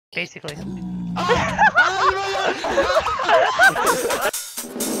Basically.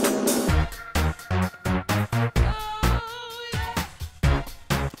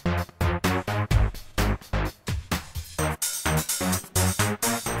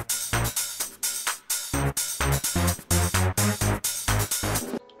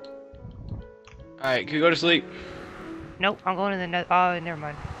 Alright, can we go to sleep? Nope, I'm going to the net. Oh, never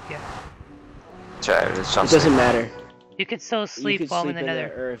mind. Yeah. It doesn't matter. You could still sleep while I'm in the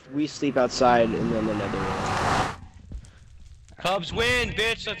nether. Or if we sleep outside and then the nether. Cubs win,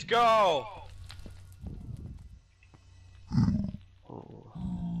 bitch, let's go!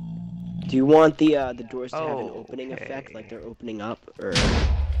 Do you want the doors to have an opening effect, like they're opening up, or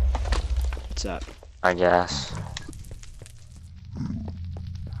what's up? I guess.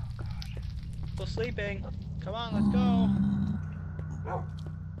 Still sleeping. Come on, let's go.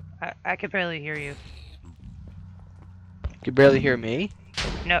 I could barely hear you. You can barely hear me?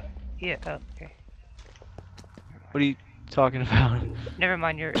 No. Yeah. Oh, okay. What are you talking about? Never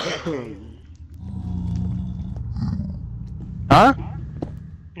mind. You're. Huh?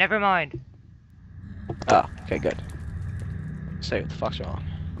 Never mind. Oh, okay, good. Say what the fuck's wrong.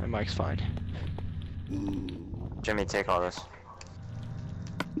 My mic's fine. Jimmy, take all this.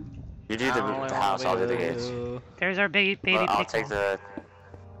 You do the house, I'll do the gates. There's our baby Well, I'll take the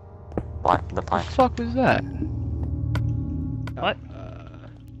plank. What the fuck was that? What?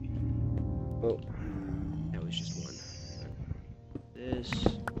 Oh, that was just one. This.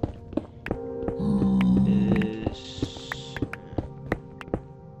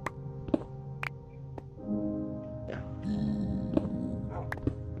 Yeah.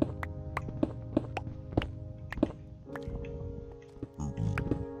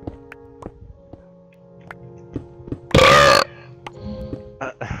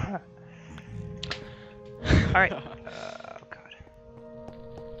 Alright. Oh god.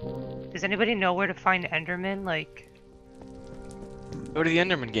 Does anybody know where to find Enderman? Like. Go to the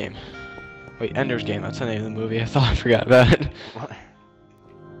Enderman game. Wait, Ender's Game, that's the name of the movie. I thought I forgot about it. What?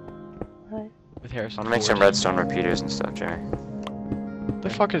 What? With Harrison I'll make some Ford. redstone repeaters and stuff, Jimmy. What the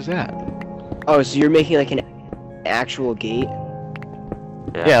fuck is that? Oh, so you're making like an actual gate?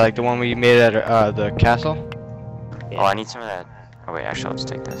 Yeah, like the one we made at the castle? Oh, I need some of that. Oh wait, actually, I'll just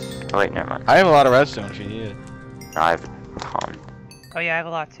take this. Oh wait, never mind. I have a lot of redstone if you need it. No, I have a ton. Oh yeah, I have a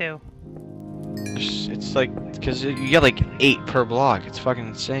lot too. It's like, because you get like 8 per block. It's fucking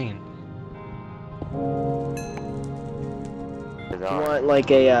insane. You want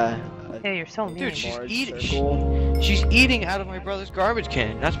like a Yeah, you're so mean. Dude, she's large eating. circle? She's eating out of my brother's garbage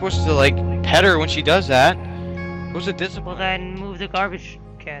can. You're not supposed to like pet her when she does that. What's the discipline? Well then, move the garbage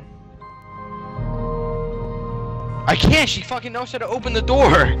can. I can't. She fucking knows how to open the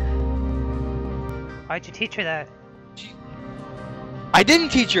door. Why'd you teach her that? I didn't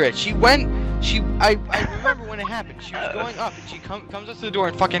teach her it. She went. I remember when it happened. She was going up and she comes up to the door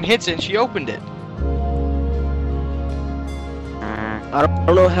and fucking hits it and she opened it. I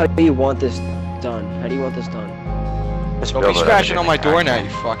don't know how you want this done. How do you want this done? Just Don't build be it scratching up, on my Jimmy. door now, you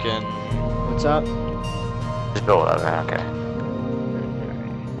fucking. What's up? Just build it up, okay.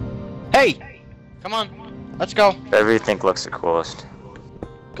 Hey, come on, let's go. Whatever you think looks the coolest.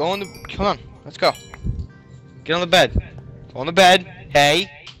 Go on the. Come on, let's go. Get on the bed. Go on the bed.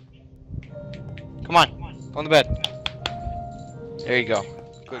 Hey. Come on. Go on the bed. There you go.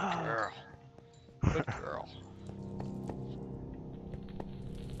 Good girl. Good girl.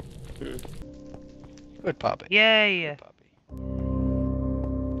 Good puppy. Yay! Good puppy.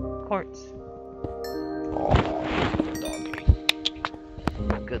 Quartz. Oh, good doggy.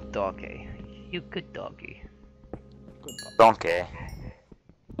 Good doggy. You good doggy. Good puppy. Donkey.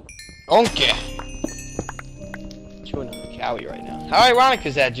 Okay. Chewing on the cowie right now. How ironic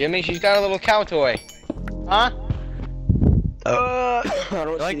is that, Jimmy? She's got a little cow toy. Huh? I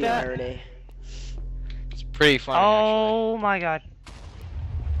don't like see that? the irony. It's pretty funny, Oh my god.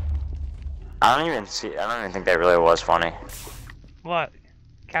 I don't even think that really was funny. What?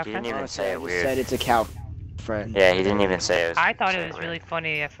 Cow He didn't friend? even say it He weird. said it's a cow friend. Yeah, he didn't even say it was. I thought say it was really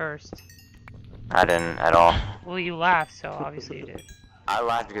funny at first. I didn't at all. Well, you laughed, so obviously you did. I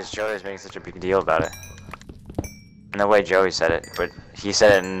laughed because Joey was making such a big deal about it. And the way Joey said it, but he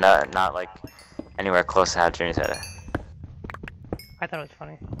said it not like anywhere close to how Jimmy said it. I thought it was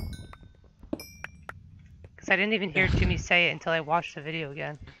funny. Because I didn't even hear Jimmy say it until I watched the video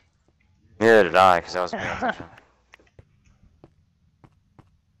again. Neither did I, because I was paying attention.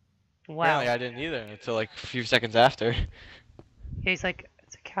 Wow. Apparently I didn't either until like a few seconds after. Yeah, he's like,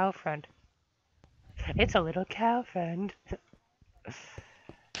 it's a cow friend. It's a little cow friend.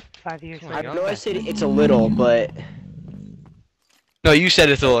 5 years Oh I my later. God. know I said it's a little, but No, you said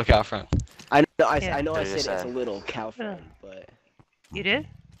it's a little cow friend. I know. Yeah. I know. I You said just it's a said. little cow friend, but You did?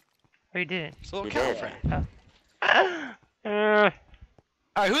 Or you didn't? It's a little You cow did. friend. Uh,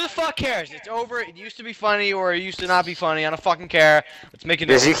 Alright, who the fuck cares? It's over. It used to be funny or it used to not be funny. I don't fucking care. Let's make it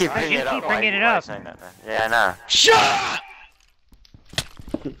Because new. you keep Alright? bringing You it up. keep bringing it Why are you up. saying that, man? Yeah, I know. Shut up!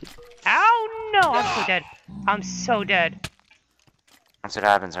 Ow, no, I'm so dead. I'm so dead. That's what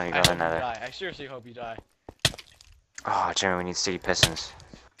happens when you I go hope to you Nether. die. I seriously hope you die. Oh, Jimmy, we need sticky pistons.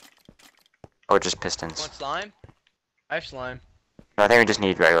 Or just pistons. Want slime? I have slime. No, I think we just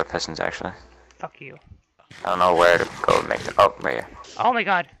need regular pistons, actually. Fuck you. I don't know where to go make them. Oh, right here. Oh my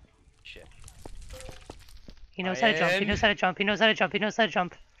god. Shit. He knows how to jump. He knows how to jump. He knows how to jump. He knows how to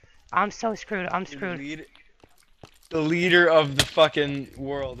jump. I'm so screwed. I'm screwed. The leader of the fucking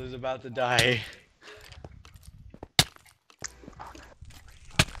world is about to die.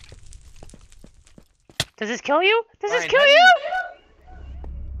 Does this kill you? Does this Ryan, kill how do you?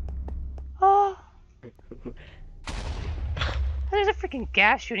 Oh. There's a freaking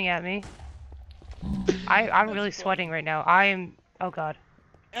gas shooting at me. I'm really sweating right now. Oh god.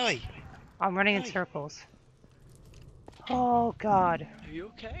 Ellie, I'm running in circles. Oh god. are you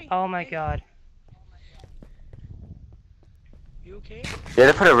okay? Oh my god. You okay? You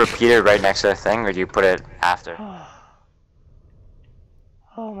have to put a repeater right next to the thing, or do you put it after?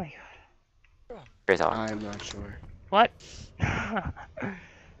 Oh my god. Great talk. I'm not sure. What?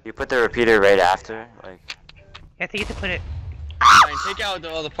 You put the repeater right after, like. I think you have to put it. Ryan, take out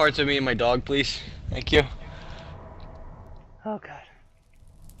all the parts of me and my dog, please. Thank you. Oh god.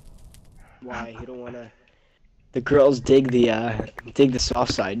 Why you don't wanna? The girls dig the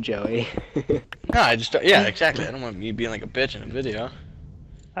soft side, Joey. No, I just yeah, exactly. I don't want me being like a bitch in a video.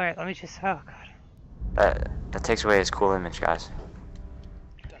 Alright, let me just. Oh god. That takes away his cool image, guys.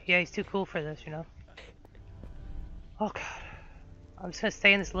 Yeah, he's too cool for this, you know? Oh god. I'm just gonna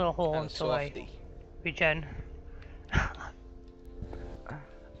stay in this little hole I'm until I softy. regen.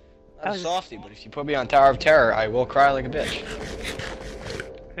 I'm softy, but if you put me on Tower of Terror, I will cry like a bitch.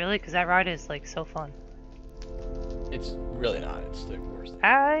 Really? Because that ride is like so fun. It's really not. It's the worst.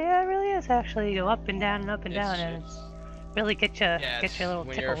 Yeah, it really is actually. You go up and down and up and down, and It's- really get you it's- a little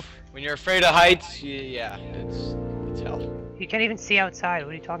when tickled. when you're afraid of heights, yeah, it's hell. You can't even see outside.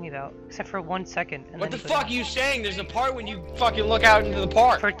 What are you talking about? Except for 1 second. And What the then you go fuck are you saying? There's a part when you fucking look out into the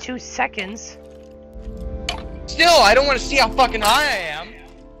park. for 2 seconds. Still, I don't want to see how fucking high I am.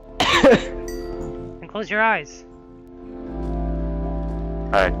 And close your eyes.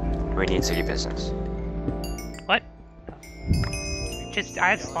 Alright, we need sticky pistons. What? I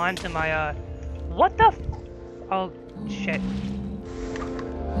have slimes in my What the? Oh shit.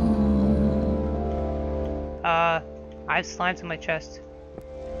 I have slimes in my chest.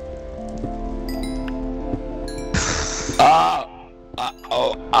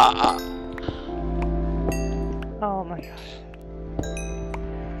 Oh my god.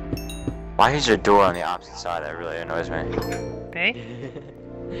 Why is your door on the opposite side? That really annoys me. Me?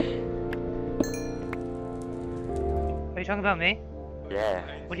 Are you talking about me? Yeah.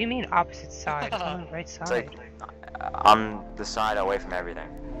 What do you mean opposite side? I'm on the right It's side. like on the side away from everything.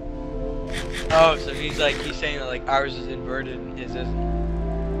 Oh, so he's saying that like ours is inverted and his isn't.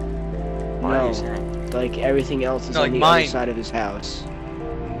 What are No. you saying? Like everything else is No, on like the mine. other side of his house.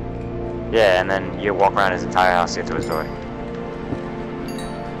 Yeah, and then you walk around his entire house to get to his door.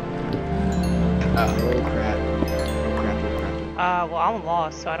 Oh crap. Oh crap, oh crap. Well, I'm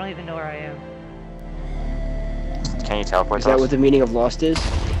lost, so I don't even know where I am. Can you teleport Is to that us? what the meaning of lost is?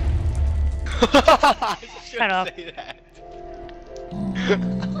 Shut up. Say that.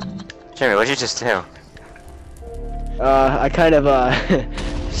 Jimmy, what'd you just do? I kind of,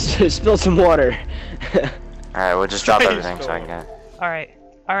 spilled some water. Alright, we'll just drop Nice everything so I can get it. Alright.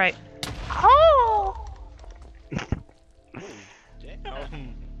 Alright. Oh!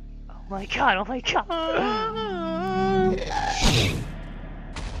 Damn. Oh my god, oh my god.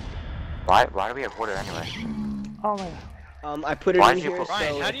 Why do we have water anyway? Oh my god. I put it Why in did you here put- so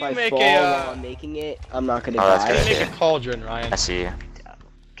Ryan, how if do you I make fall a, while I'm making it, I'm not gonna Oh, that's die. good. Make a cauldron, Ryan. I see you.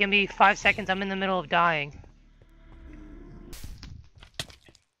 Give me 5 seconds, I'm in the middle of dying.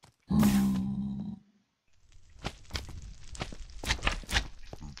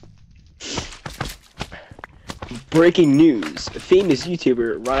 Breaking news: famous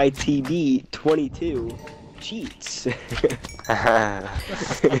YouTuber RyTB22 cheats.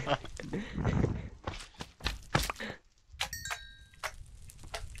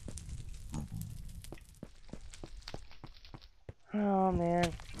 Oh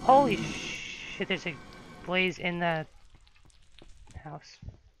man. Holy shit, there's a blaze in the house.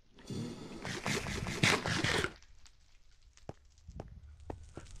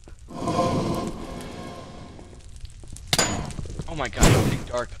 Oh my god, it's getting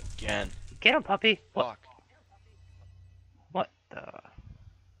dark again. Get him, puppy. Fuck. What the?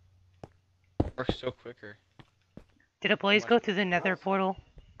 Works so quicker. Did a blaze go through the nether portal?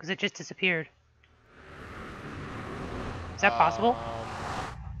 Because it just disappeared. Is that possible?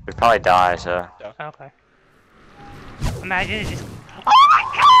 We'd probably die, so. Okay. Imagine it just. Oh my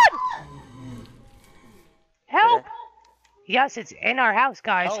god! Help! Yes, it's in our house,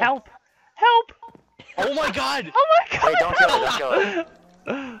 guys. Help! Help! Oh my god! Oh my god! Wait, don't kill it, don't kill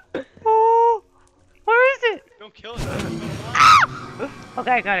it. Oh, where is it? Don't kill it.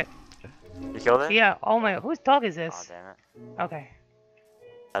 Okay, I got it. You killed it? Yeah. Oh my. Whose dog is Oh, this? damn it. Okay.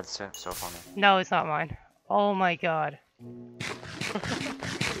 That's so funny. No, it's not mine. Oh my god.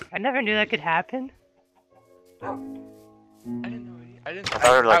 I never knew that could happen. I didn't know. I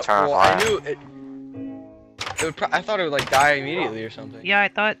thought it would, like, turn on fire. I knew it. I thought it would like die immediately or something. Yeah,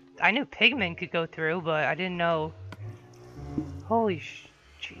 I knew Pigmen could go through, but I didn't know. Holy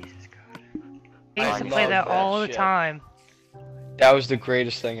Jesus God. I used to play that all the time. That was the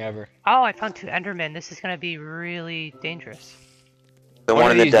greatest thing ever. Oh, I found 2 Endermen. This is gonna be really dangerous. The one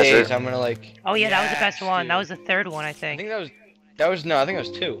in the these desert. days, I'm gonna like. Oh yeah, that was the best Yes, one. dude. That was the 3rd one, I I think. think that was no. I think it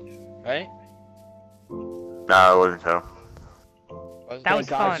was 2, right? No, it wasn't so. That was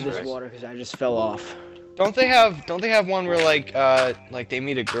God fun. for this water because I just fell off. Don't they have one where like they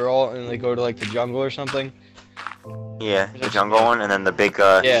meet a girl and they go to like the jungle or something? Yeah, the jungle one, and then the big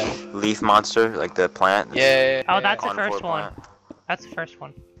leaf monster, like the plant. Yeah. Oh, that's the Carnivore first one. plant. That's the first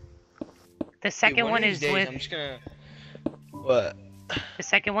one. The second one is with. I'm just gonna. What? The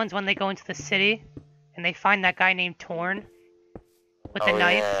second one's when they go into the city, and they find that guy named Torn, with the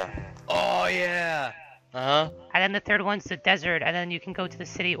knife. Yeah. Oh yeah. Uh huh. And then the 3rd one's the desert, and then you can go to the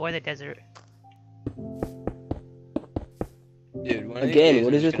city or the desert. Dude, one of these Again, days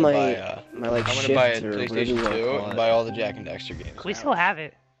what I'm is just with gonna my buy, my like I'm gonna shift buy a or whatever you PlayStation want to 2 call and it? buy all the Jack and Dexter games. We still have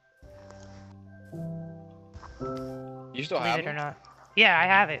it, You still believe have it or them? not. Yeah, I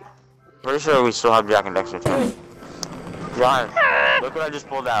have it. Pretty sure we still have Jack and Dexter too. John, look what I just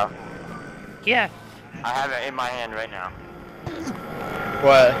pulled out. Yeah, I have it in my hand right now.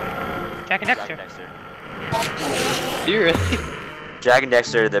 What? Jack and Jack Dexter. and Dexter. Do you really? Jack and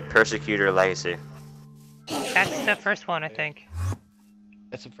Dexter, the Persecutor Legacy. That's the first one, I think.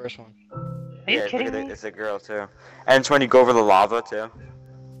 That's the first one. Are you kidding me? It's a girl too. And it's when you go over the lava too.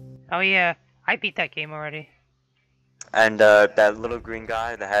 Oh yeah, I beat that game already. And that little green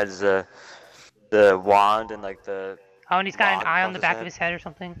guy that has the wand and like the. Oh, and he's got an log eye on above the his back head. of his head or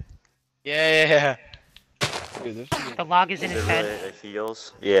something. Yeah. Dude, this is The log is in Is his it head. really the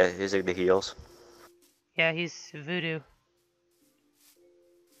heels? Yeah, he's like the heels. Yeah, he's voodoo.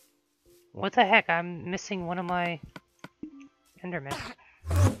 What the heck? I'm missing one of my Endermen.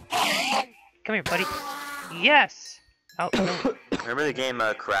 Come here, buddy. Yes! Oh, Remember the game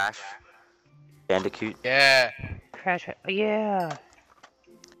Crash? Bandicoot? yeah. crash. Yeah.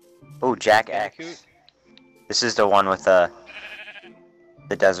 Oh, Jack Bandicoot? X. This is the one with the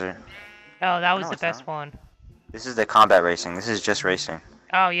desert. Oh, that was No, the it's best not. one. This is the combat racing. This is just racing.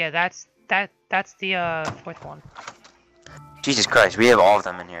 Oh yeah, that's the 4th one. Jesus Christ, we have all of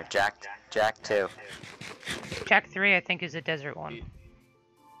them in here. Jack 2. Jack 3, I think, is the desert one.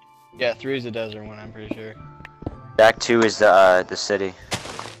 Yeah, 3 is the desert one. I'm pretty sure. Jack 2 is the city.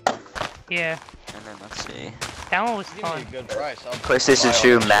 Yeah, And then let's see. that one was Give me a fun. good price. I'll buy PlayStation all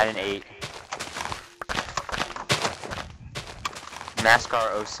 2, that Madden 8.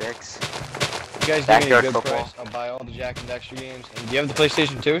 NASCAR 06. shit. You guys give me a Backyard good football. price. I'll buy all the Jack and Dexter games. And do you have the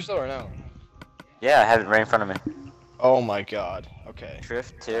PlayStation 2 still or no? Yeah, I have it right in front of me. Oh my god. Okay.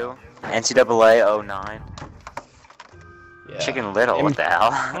 Drift 2. NCAA 09. Yeah. Chicken Little, what the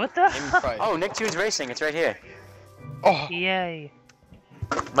hell? What the? Give me price. Oh, Nicktoons Racing, it's right here. Oh. Yay.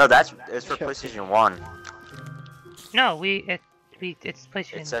 No, it's for PlayStation 1. No, it's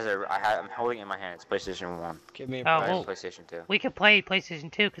PlayStation. It says I'm holding it in my hand. It's PlayStation 1. Give me a Oh, price. well- PlayStation 2. We could play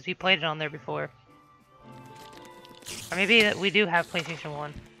PlayStation 2 because we played it on there before. Or maybe we do have PlayStation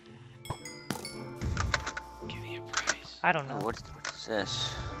 1. Give me a price. I don't Oh, know. what's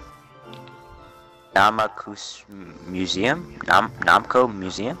this? Namakus Museum? Namco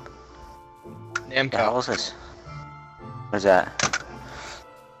Museum? What the hell Namco. is this? What is that?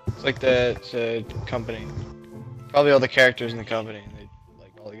 It's like it's a company. Probably all the characters in the company. They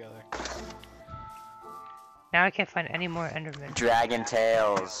like all together. Now I can't find any more Endermen. Dragon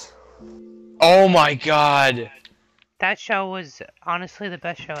Tales. Oh my god. That show was honestly the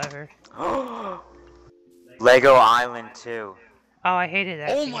best show ever. Lego Island 2. Oh, I hated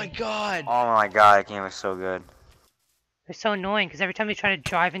that. Oh game. my god. Oh my god, that game was so good. It's so annoying because every time you try to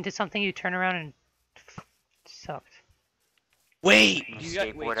drive into something, you turn around and sucked. Wait,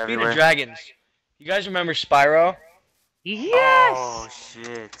 Skateboard speed everywhere. of dragons. You guys remember Spyro? Yes! Oh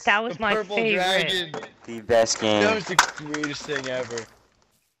shit. That was The my purple favorite. dragon. The best game. That was the greatest thing ever.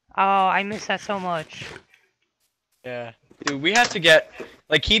 Oh, I miss that so much. Yeah. Dude, we have to get,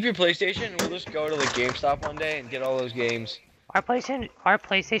 like, keep your PlayStation and we'll just go to, like, GameStop one day and get all those games. Our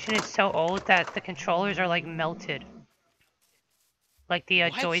PlayStation is so old that the controllers are like melted. Like the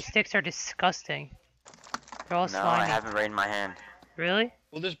What? joysticks are disgusting. They're all No, slimy. I have it right in my hand. Really?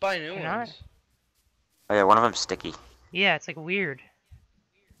 We'll just buy new You're not? ones. Oh yeah, one of them's sticky. Yeah, it's like weird.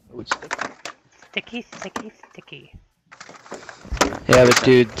 Oh, it's sticky. Sticky, sticky, sticky. Yeah, but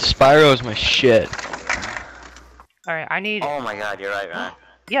dude, Spyro is my shit. Alright, I need... Oh my god, you're right, man.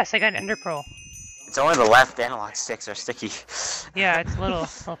 Yes, I got an ender pearl. It's only the left analog sticks are sticky. Yeah, it's a little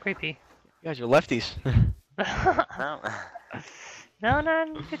creepy. You guys are lefties. No. No,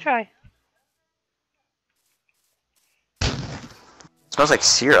 good try. Smells like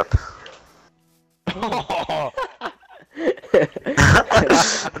syrup. Oh, What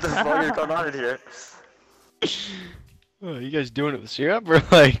the fuck is going on in here? you guys doing it with syrup or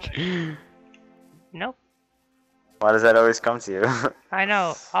like? Nope. Why does that always come to you? I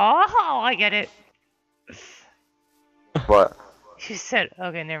know. Oh, I get it. What? She said,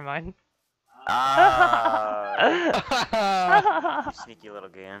 okay, never mind. Ah, you sneaky little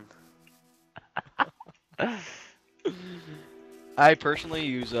game. I personally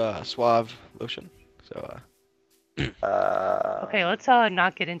use Suave lotion, so Okay, let's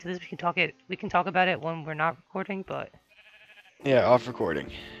not get into this. We can talk about it when we're not recording, but yeah, off recording.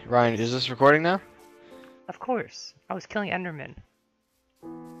 Ryan, is this recording now? of course, I was killing Enderman. Oh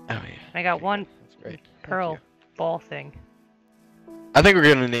yeah. I got one That's great. Thank pearl you. ball thing. I think we're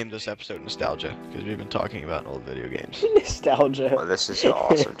gonna name this episode Nostalgia because we've been talking about old video games. Nostalgia. Well, this is so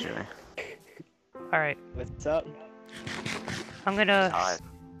awesome, Jimmy. Alright, What's up? I'm gonna... Alright.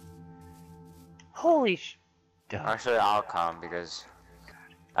 Holy sh... Actually, I'll come because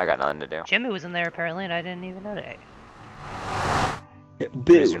I got nothing to do. Jimmy was in there apparently and I didn't even know that.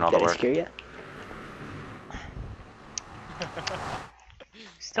 Boo! doing all the Did I work. scare ya?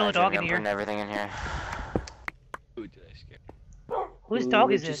 Still a Alright, dog Jimmy, in I'm here. putting everything in here. Who did I scare? Whose Ooh,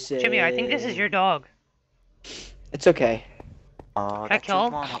 dog is what'd you this? Jimmy, I think this is say? your dog. It's okay. Oh, Can I kill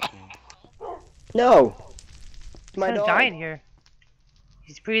him? No! It's my He's dog. gonna die in here.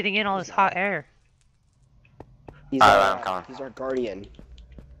 He's breathing in all this hot air. He's, Alright, I'm coming. he's our guardian.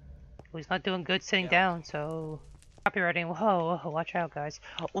 Well, he's not doing good sitting down, so... Copywriting, whoa, watch out guys.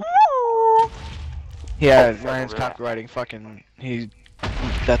 Woo! Yeah, Oh, Ryan's fuck. copywriting fucking.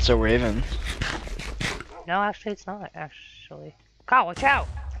 That's so Raven. No, actually it's not, actually. Kyle, watch out!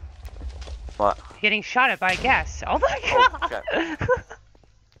 What? You're getting shot at by gas. Oh my Oh, god!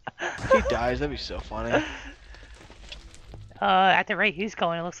 If he dies, that'd be so funny. At the rate he's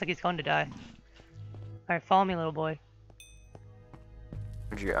going, it looks like he's going to die. Alright, follow me, little boy.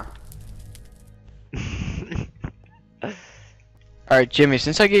 Where'd you go? Alright, Jimmy,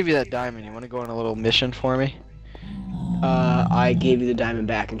 since I gave you that diamond, you want to go on a little mission for me? I gave you the diamond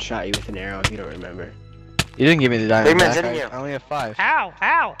back and shot you with an arrow if you don't remember. You didn't give me the diamond Pigmen's back. hitting you. I only have 5. Ow!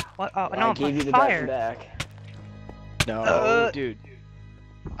 Ow! What? Oh, no, I I'm gave you the fire. diamond back. No, dude.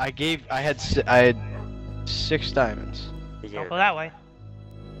 I had 6 diamonds. Don't go that way.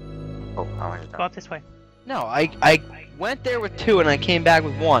 Oh, how much is Go that? up this way. No, I went there with 2 and I came back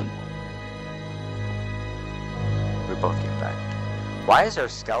with 1. We both came back. Why is there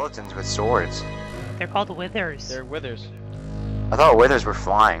skeletons with swords? They're called withers. They're withers. I thought withers were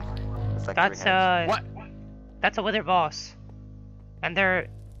flying. With like That's 3 hands. What? That's a wither boss. And they're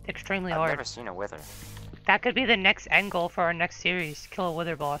extremely I've hard. never seen a wither. That could be the next end goal for our next series. Kill a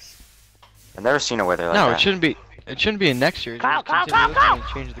wither boss. I've never seen a wither like No, that. it shouldn't be. It shouldn't be in next series. Kyle, We'll just Kyle, continue Kyle, this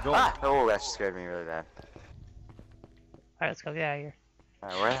one and change the goal. Ah! Oh, that scared me really bad. Alright, let's go get out of here.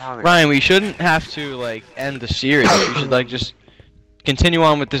 Alright, where the hell are we? Ryan, we shouldn't have to like end the series. We should like just continue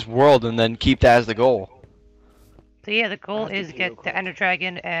on with this world and then keep that as the goal. So yeah, the goal have to is pee real get quick. the Ender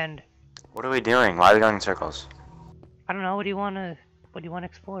Dragon and What are we doing? Why are we going in circles? I don't know. What do you wanna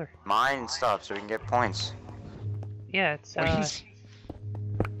explore? Mine stuff so we can get points. Yeah, it's Points.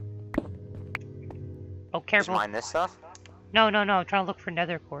 Oh, Just careful. mine this stuff? No, I'm trying to look for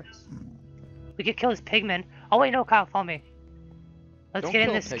nether quartz. We could kill this pigman. Oh wait, no, Kyle, follow me. Let's Don't get in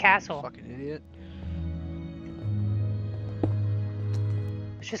kill this Pigmen, you castle. Fucking idiot.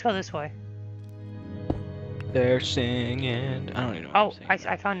 Let's just go this way. They're singing. I don't even know. Oh, what I'm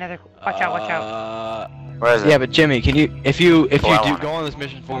singing. I found nether. Watch out! Where is it? Yeah, but Jimmy, can you if you Oh, I do want go it. on this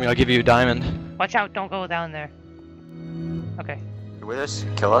mission for me, I'll give you a diamond. Watch out! Don't go down there. Okay. The withers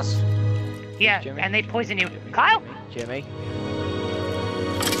kill us? Yeah, Jimmy? and they poison you. Jimmy, Kyle. Jimmy.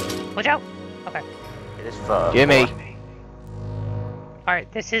 Watch out! Okay. It is fuck. Jimmy!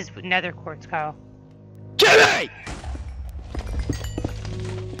 Alright, this is nether quartz, Kyle. Jimmy!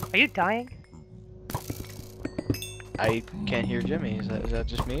 Are you dying? I can't hear Jimmy. Is that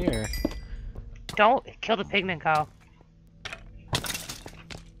just me or? Don't kill the pigman, Kyle.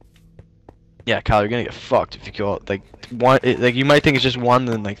 Yeah, Kyle, you're gonna get fucked if you kill like one. Like you might think it's just one,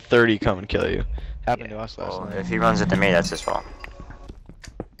 then like 30 come and kill you. Happened to us last Well, night. if he runs into me, that's his fault.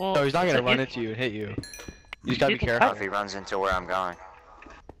 Well, No, he's not gonna so run into you and hit you. You just gotta You be can careful. If he runs into where I'm going.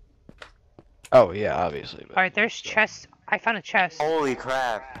 Oh yeah, obviously. But... Alright, there's chests. I found a chest. Holy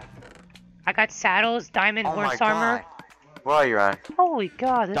crap. I got saddles, diamond Oh my horse armor. god. Where are you at? Holy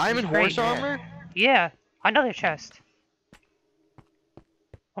god, this Diamond is great. horse armor? Yeah, another chest.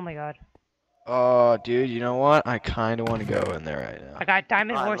 Oh my god. Oh, dude, you know what? I kind of want to go in there right now. I got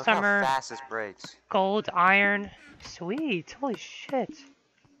diamond God, horse look how armor, fast this breaks. gold, iron. Sweet, holy shit.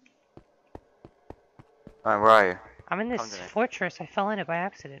 Alright, where are you? I'm in Come this to me. fortress. I fell in it by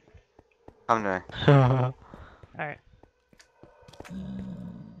accident. Come to me. Alright.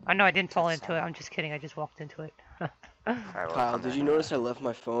 Oh no, I didn't fall into it. I'm just kidding. I just walked into it. Alright, well, Kyle, come did to you me. notice I left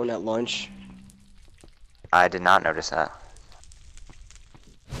my phone at lunch? I did not notice that.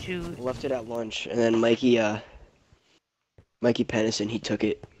 Jude. I left it at lunch, and then Mikey Pennison, he took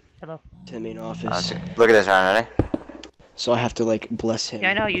it Hello. to the main office. Look at this, Ryan, ready? So I have to like bless him.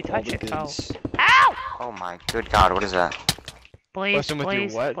 Yeah, I know, you with all touch the it. Oh. goods. Ow! Oh my good god, what is that? Blaze, Bless him with your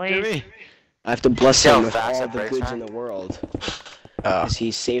blaze, what, blaze. Jimmy? I have to bless See how him with fast all that the breaks, goods in man? the world. Oh. Because he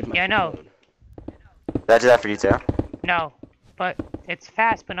saved my Yeah, I know. phone. Did I do that for you too? No, but it's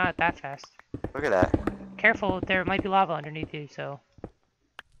fast, but not that fast. Look at that. Careful, there might be lava underneath you, so.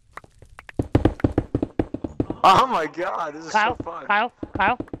 Oh my god, this is Kyle, so fun. Kyle,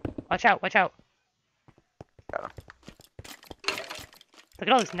 watch out, watch out. Got him. Look at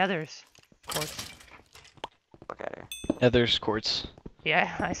all this nethers. Quartz. Look at it. Nether's quartz.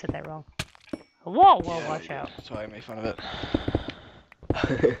 Yeah, I said that wrong. Whoa, whoa, watch out. That's why I made fun of it.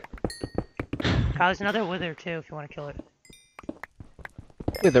 Kyle, there's another wither too if you want to kill it.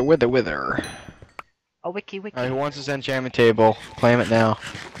 Wither. Oh, wiki. Alright, who wants this enchantment table? Claim it now.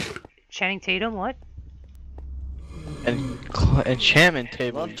 Channing Tatum, what? And enchantment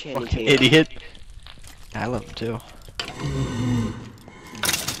table, Love you Channing fucking Tatum. idiot. I love him too.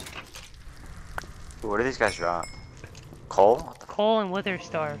 Ooh, what do these guys drop? Coal? What the Coal and wither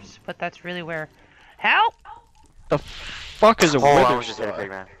stars, but that's really where. Help! The fuck is a Hold on, wither we just hit a star? big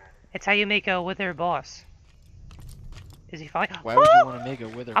man. It's how you make a wither boss. Is he fine? Why would you want to make a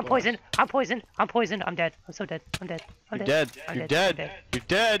wither I'm boss? poisoned. I'm poisoned. I'm poisoned. I'm dead. I'm so dead. I'm dead. I'm You're dead. dead. I'm You're dead. dead. I'm dead. You're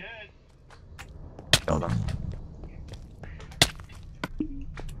dead. Killed him.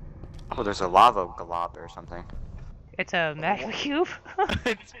 Oh, there's a lava glob or something. It's a magma cube.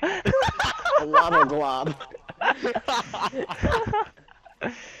 A lava glob.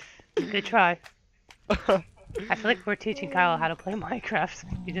 Good try. I feel like we're teaching Kyle how to play Minecraft.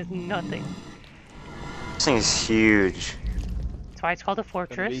 He does nothing. This thing is huge. That's why it's called a Gonna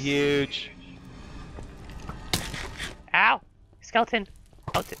fortress. be huge. Ow! Skeleton.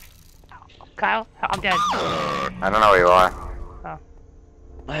 Oh, Kyle, I'm dead. I don't know where you are.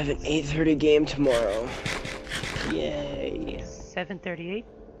 I have an 8:30 game tomorrow. Yay. 7:38.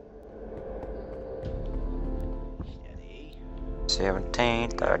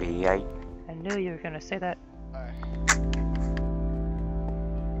 1738. I knew you were gonna say that.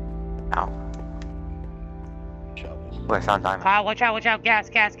 Ow. Shovel. Oh, I found diamond. Kyle, watch out! Watch out! Gas!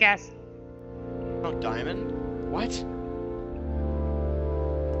 Gas! Gas! Oh, diamond? What?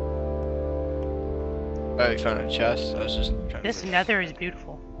 Oh, you found a chest? I was just trying This to... nether is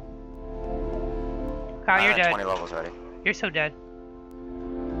beautiful. Kyle, you're I'm at dead. 20 levels already. You're so dead.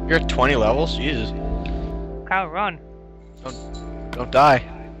 You're at 20 levels? Jesus. Kyle, run. Don't die.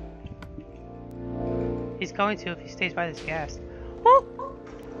 He's going to if he stays by this gas. Woo!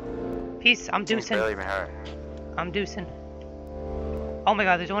 Peace. I'm Thing's barely deucing. even hurt. I'm deucing. Oh my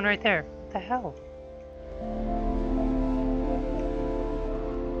god, there's one right there. What the hell?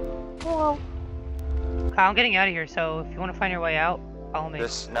 Hello. Kyle, I'm getting out of here, so if you want to find your way out, follow me.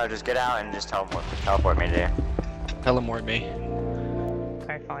 Just get out and just teleport me to you. Teleport me.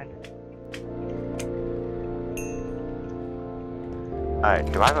 Alright, fine.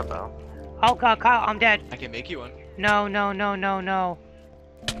 Alright, do I have a bow? Oh god, Kyle, I'm dead. I can make you one. No, no, no, no, no.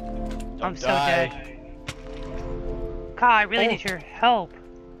 Don't I'm so die. dead. Kyle, I really need your help.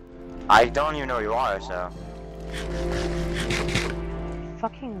 I don't even know where you are, so.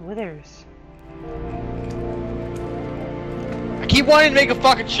 Fucking withers. I keep wanting to make a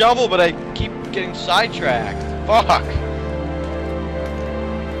fucking shovel, but I keep getting sidetracked. Fuck.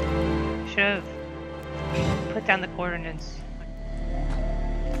 should have put down the coordinates.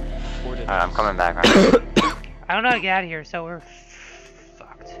 Alright, I'm coming back right now. I don't know how to get out of here, so we're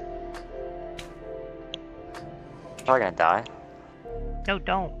fucked. Probably gonna die. No,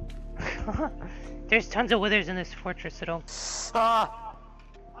 don't. There's tons of withers in this fortress, so don't. Ah!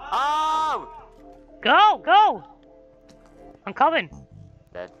 Oh! Go! Go! I'm coming!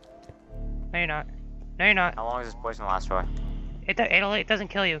 Dead. No, you're not. No, you're not. How long does this poison last for? It doesn't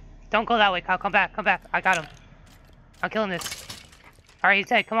kill you. Don't go that way, Kyle. Come back, come back. I got him. I'm killing this. Alright, he's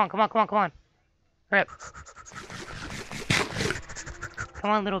dead. Come on, come on, come on, come on. Hurry up.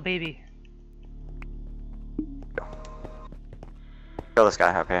 Come on, little baby. Kill this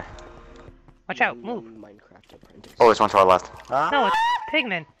guy up here. Watch out, move. Minecraft apprentice. Oh, there's one to our left. No, it's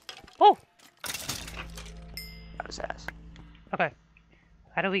Pigmen. Oh! Got his ass. Okay.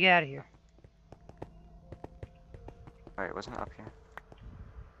 How do we get out of here? Wait, wasn't it up here?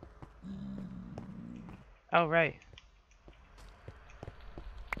 Oh, right.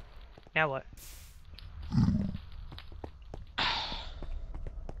 Now what?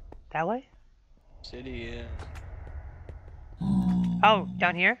 That way? City, yeah. Oh,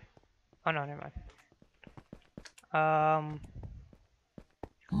 down here? Oh, no, never mind.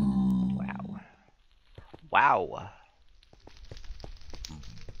 Wow. Wow.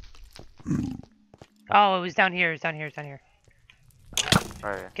 Oh, it was down here, it's down here, it's down here.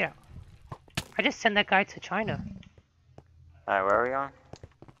 Right. Get out. I just sent that guy to China. Alright, where are we going?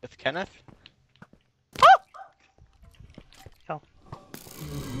 With Kenneth?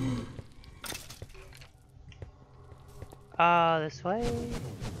 Oh! This way.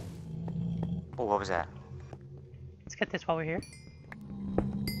 Oh, what was that? Let's get this while we're here.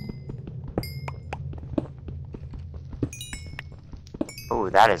 Oh,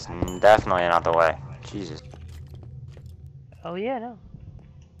 that is definitely not the way. Jesus. Oh yeah, no.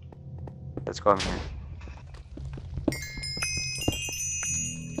 Let's go over here.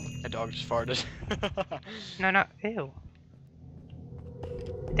 That dog just farted. No, no, ew.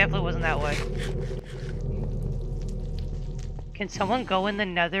 It definitely wasn't that way. Can someone go in the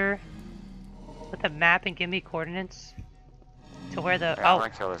nether with a map and give me coordinates? To where the... I'm Oh!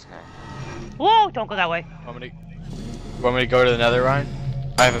 gonna kill this guy. Whoa! Don't go that way! Want me to go to the nether, Ryan?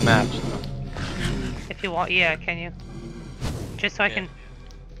 I have a map. So. If you want, yeah, can you? Just so I can...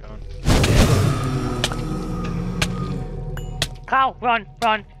 Going. Kyle, run,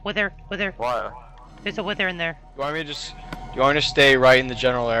 run! Wither, wither. What? There's a wither in there. You want me to just... You want me to stay right in the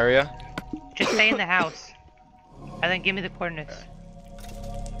general area? Just stay in the house. And then give me the coordinates.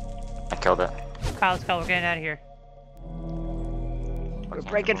 I killed it. Kyle, let's go, we're getting out of here. We're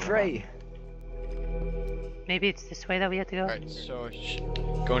breaking free. Maybe it's this way that we have to go? Alright, so...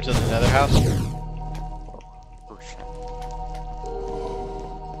 Go into the nether house? Oh shit.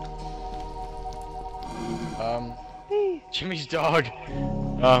 Jimmy's dog.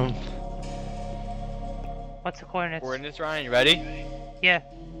 What's the coordinates? Coordinates, Ryan, you ready? Yeah.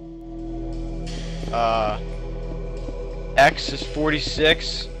 X is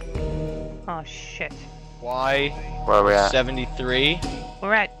 46. Oh shit. Y Where are we at? 73.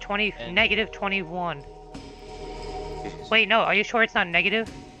 We're at 20, And- negative 21. Jesus. Wait, no, are you sure it's not negative?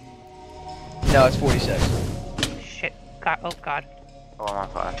 No, it's 46. Shit. God, oh god. Oh, I'm on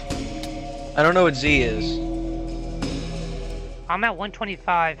fire. I don't know what Z is. I'm at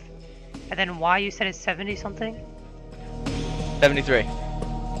 125. And then Y you said is 70 something? 73.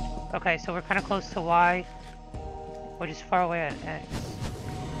 Okay, so we're kind of close to Y. We're just far away at X.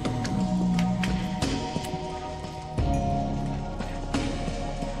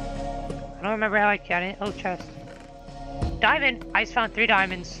 I don't remember how I got it. Oh, chest. Diamond! I just found 3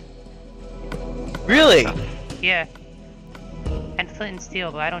 diamonds. Really? Yeah. And flint and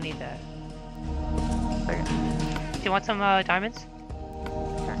steel, but I don't need that. Okay. Do you want some diamonds?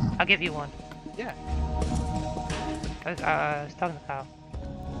 I'll give you one. Yeah. I was talking to Kyle.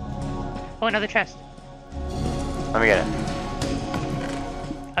 Oh, another chest. Let me get it.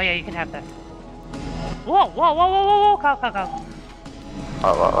 Oh yeah, you can have that. Whoa, whoa, whoa, whoa, whoa, whoa, Kyle, Kyle, Kyle.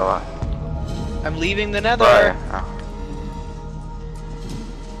 What? I'm leaving the nether. Where? Oh.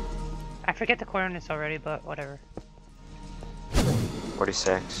 I forget the coordinates already, but whatever.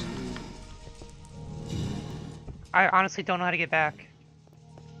 46. I honestly don't know how to get back.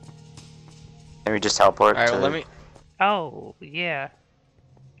 Can we just teleport Alright, to well, let me... Oh, yeah.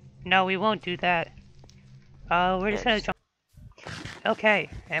 No, we won't do that. We're just gonna Yes. jump. Okay,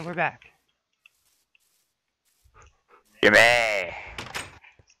 and we're back. Gimme!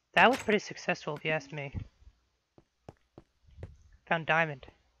 That was pretty successful, if you ask me. Found diamond.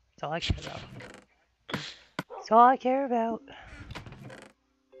 That's all I care about. That's all I care about.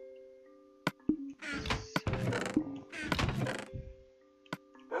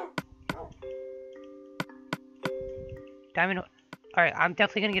 Diamond. Alright, I'm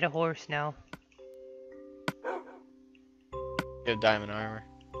definitely gonna get a horse now. You have diamond armor.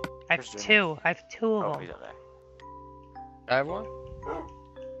 I have two. I have two of Oh, them. he's up there. I have one.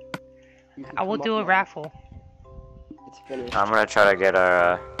 I will do a raffle. It's finished. I'm gonna try to get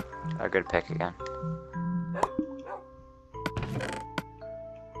our good pick again.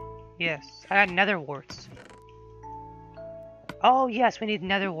 Yes, I got nether warts. Oh yes, we need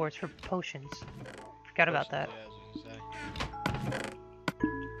nether warts for potions. Forgot about that.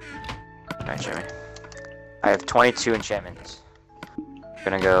 Alright, Jimmy. I have 22 enchantments.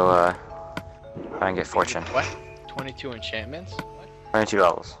 Gonna go, try and get fortune. What? 22 enchantments? 22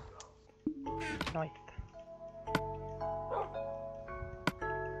 levels. Nice.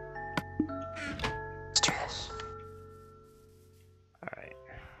 Let's do this. Alright.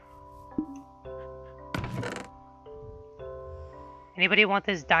 Anybody want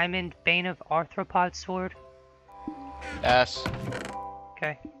this diamond Bane of Arthropod sword? Yes.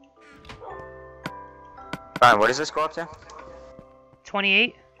 Okay. Ryan, what does this go up to?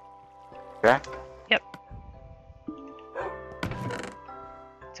 28? Okay. Yep.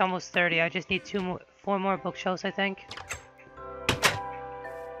 It's almost 30. I just need 4 more bookshelves, I think.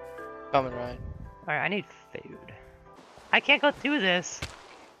 Coming, Ryan. Alright, I need food. I can't go through this.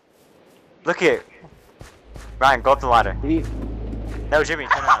 Look here. Ryan, go up the ladder. No, Jimmy,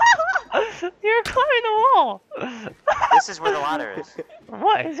 turn around. You're climbing the wall. This is where the ladder is.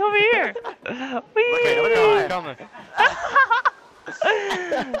 What? It's over here. Look at Ryan. Coming.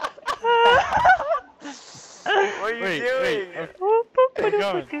 What are you doing?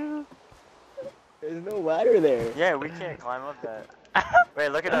 Coming. There's no ladder there. Yeah, we can't climb up that. Wait,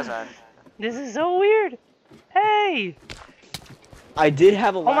 look at us, man. This is so weird. Hey. I did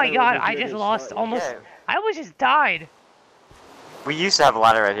have a ladder. Oh my god, over I here just to lost start. almost. Yeah. I almost just died. We used to have a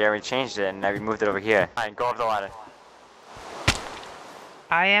ladder right here, we changed it, and now we moved it over here. Ryan, go up the ladder.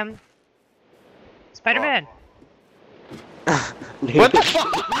 I am Spider-Man. What the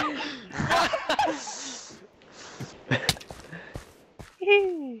fuck?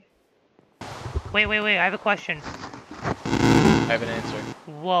 Wait, I have a question. I have an answer.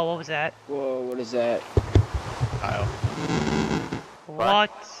 Whoa, what was that? Whoa, what is that? Kyle.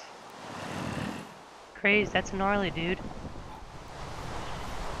 What? Craze, that's gnarly, dude.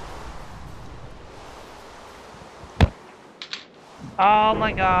 Oh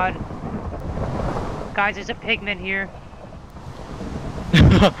my god. Guys, there's a pigman here.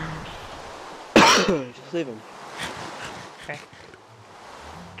 Just leave him. Okay.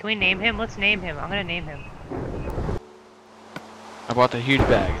 Can we name him? Let's name him. I'm gonna name him. I bought the huge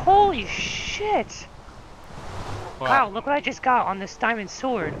bag. Holy shit! What? Wow, look what I just got on this diamond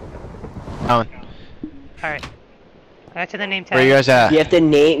sword. Coming. Alright. I got to the name tag. Where you guys at? You have to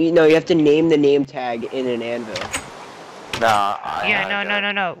name. You know, you have to name the name tag in an anvil. No,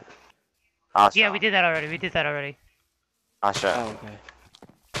 Yeah, no. I'll Yeah, show. we did that already. I'll show. Oh, okay.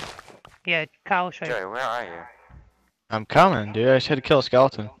 Yeah, Kyle will show you. Joey, where are you? I'm coming, dude. I just had to kill a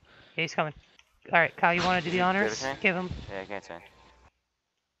skeleton. Yeah, he's coming. Alright, Kyle, you want to do the honors? to me? Give him. Yeah, get to me.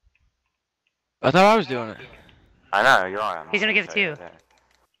 I thought I was doing it. I know, you are. He's gonna give it to you.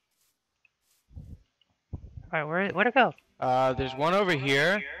 Alright, where'd it go? There's one over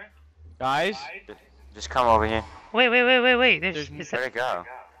here. Guys. Just come over here. Wait. Where'd it go?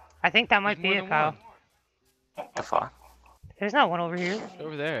 I think that might There's be more it, than Kyle. one. What the fuck? There's not one over here. It's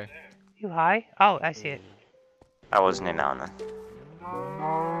over there. You high? Oh, I see it. I wasn't in now and then.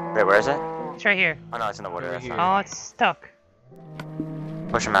 Wait, where is it? It's right here. Oh no, it's in the water. Over That's here. not Oh, it's stuck. it.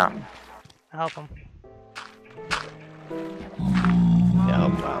 Push him out. I'll help him. Yeah,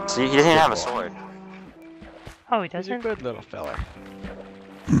 wow. See, he doesn't even have a sword. Oh, he He's a doesn't? good little fella.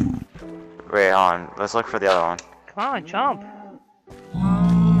 Wait, hold on. Let's look for the other one. Come on, jump.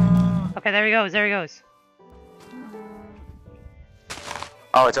 Okay, there he goes.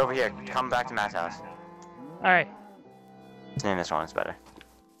 Oh, it's over here. Come back to Matt's house. Alright. Let's name this one. It's better.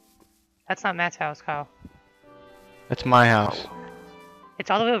 That's not Matt's house, Kyle. That's my house. It's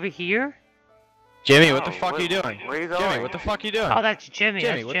all the way over here? Jimmy, what the No, fuck are you doing? Where are you Jimmy, going? what the fuck are you doing? Oh, that's Jimmy.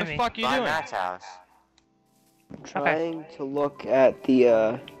 Jimmy, That's what Jimmy. the fuck are you By doing? Matt's house. I'm trying to look at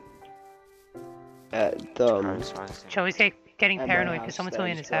the Joey's getting At my paranoid house, because someone's that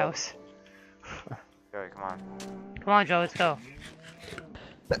going in is his dope. house. Joey, come on. Come on, Joe, let's go.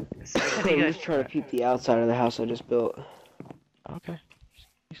 This is gonna be I'm good. just trying to peep the outside of the house I just built. Okay.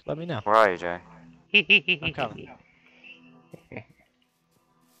 Just let me know. Where are you, Joey? I'm coming.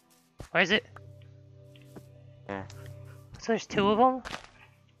 Where is it? Yeah. So there's two of them?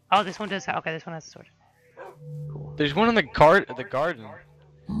 Oh, this one does. Okay, this one has a sword. There's one in the garden.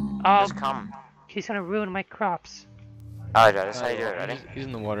 Oh, Just come. he's gonna ruin my crops. Alright, Joe, this is how you do it, ready? He's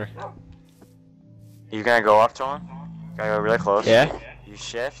in the water. You're gonna go up to him. Gotta go really close. Yeah. You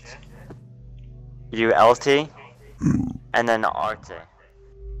shift. You do LT. And then RT.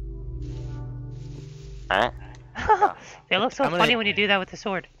 Alright? They look so funny when you do that with the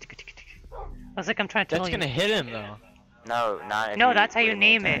sword. Looks like I'm trying to tell That's you. gonna hit him though. No, not if No, you that's how you wait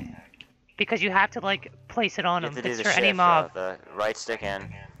name a it. Because you have to like place it on You them. have to do It's the for shift, any mob. the right stick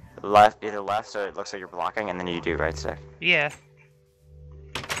in, left, either left so it looks like you're blocking, and then you do right stick. Yeah.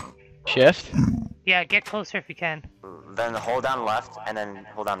 Shift. Yeah, get closer if you can. Then hold down left, and then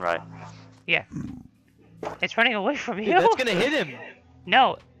hold down right. Yeah. It's running away from you. Dude, that's gonna hit him.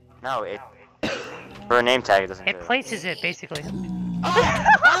 No, No, it for a name tag it doesn't. it do places it basically.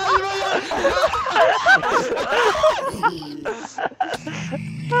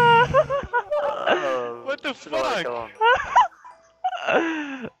 What the Should I let fuck? go?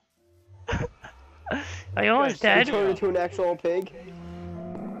 Are you almost You dead? turn into an actual pig.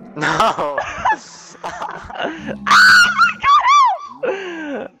 No.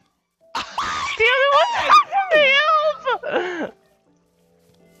 The other one's from the help!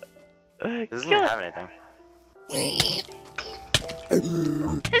 It doesn't Kill even it. have anything.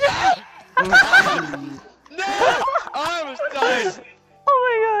 No! I almost died.